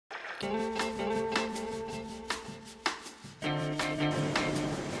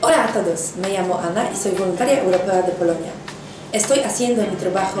Hola a todos, me llamo Ana y soy voluntaria europea de Polonia. Estoy haciendo mi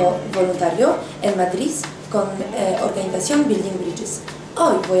trabajo voluntario en Madrid con organización Building Bridges.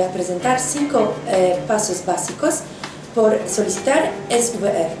 Hoy voy a presentar 5 pasos básicos por solicitar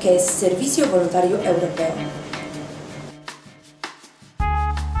SVR, que es Servicio Voluntario Europeo.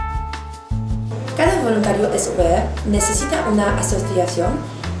 Cada voluntario SVR necesita una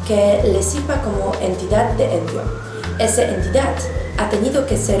asociación que le sirva como entidad de envío. Esa entidad ha tenido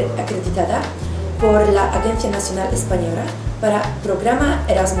que ser acreditada por la Agencia Nacional Española para programa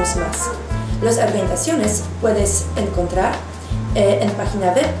Erasmus+. Las organizaciones puedes encontrar en la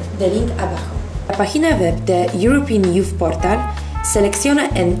página web del link abajo. La página web de European Youth Portal selecciona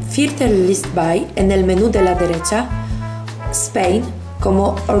en Filter List By en el menú de la derecha Spain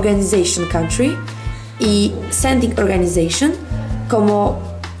como Organization Country y Sending Organization como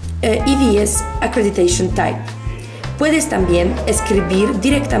EVS Accreditation Type. Puedes también escribir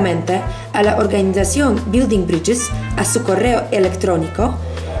directamente a la organización Building Bridges a su correo electrónico.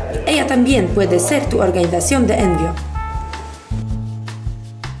 Ella también puede ser tu organización de envío.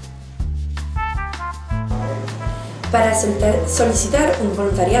 Para solicitar un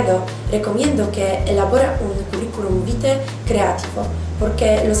voluntariado, recomiendo que elabore un currículum vitae creativo,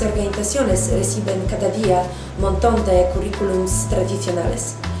 porque las organizaciones reciben cada día un montón de currículums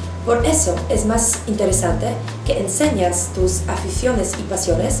tradicionales. Por eso es más interesante que enseñes tus aficiones y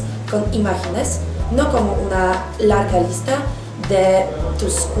pasiones con imágenes, no como una larga lista de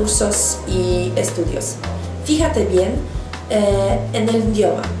tus cursos y estudios. Fíjate bien en el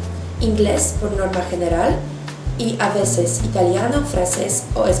idioma, inglés por norma general, y a veces italiano, francés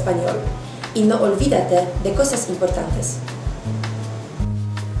o español. Y no olvídate de cosas importantes.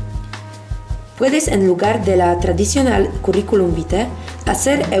 Puedes, en lugar de la tradicional currículum vitae,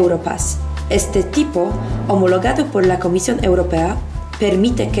 hacer Europass. Este tipo, homologado por la Comisión Europea,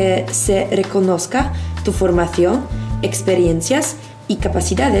 permite que se reconozca tu formación, experiencias y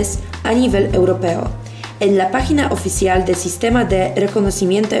capacidades a nivel europeo. En la página oficial del Sistema de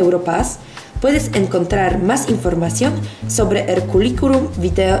Reconocimiento Europass puedes encontrar más información sobre el currículum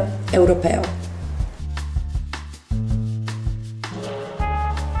vitae europeo.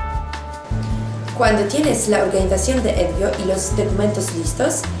 Cuando tienes la organización de envío y los documentos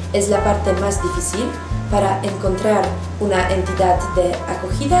listos, es la parte más difícil para encontrar una entidad de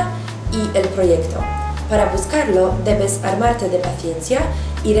acogida y el proyecto. Para buscarlo, debes armarte de paciencia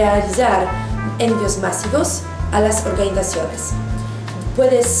y realizar envíos masivos a las organizaciones.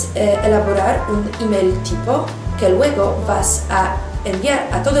 Puedes elaborar un email tipo que luego vas a enviar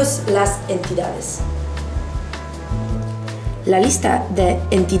a todas las entidades. La lista de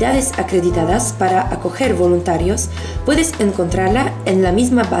entidades acreditadas para acoger voluntarios puedes encontrarla en la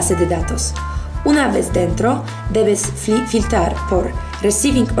misma base de datos. Una vez dentro, debes filtrar por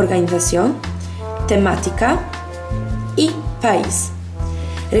Receiving Organización, temática y país.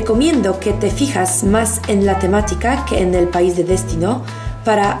 Recomiendo que te fijas más en la temática que en el país de destino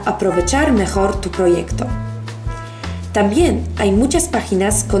para aprovechar mejor tu proyecto. También hay muchas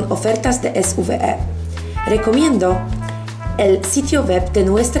páginas con ofertas de SVR. Recomiendo el sitio web de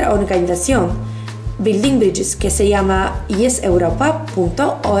nuestra organización Building Bridges, que se llama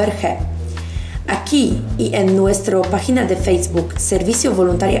YesEuropa.org. Aquí y en nuestra página de Facebook Servicio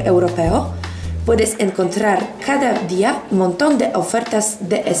Voluntario Europeo puedes encontrar cada día un montón de ofertas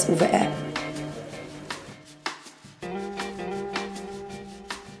de SVR.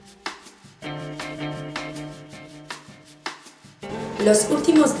 Los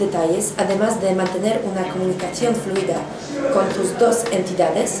últimos detalles, además de mantener una comunicación fluida con tus dos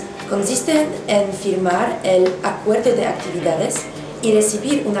entidades, consisten en firmar el acuerdo de actividades y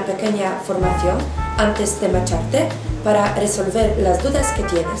recibir una pequeña formación antes de marcharte para resolver las dudas que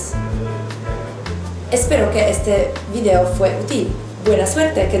tienes. Espero que este video fue útil. Buena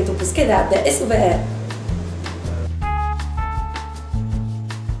suerte en tu búsqueda de SVR.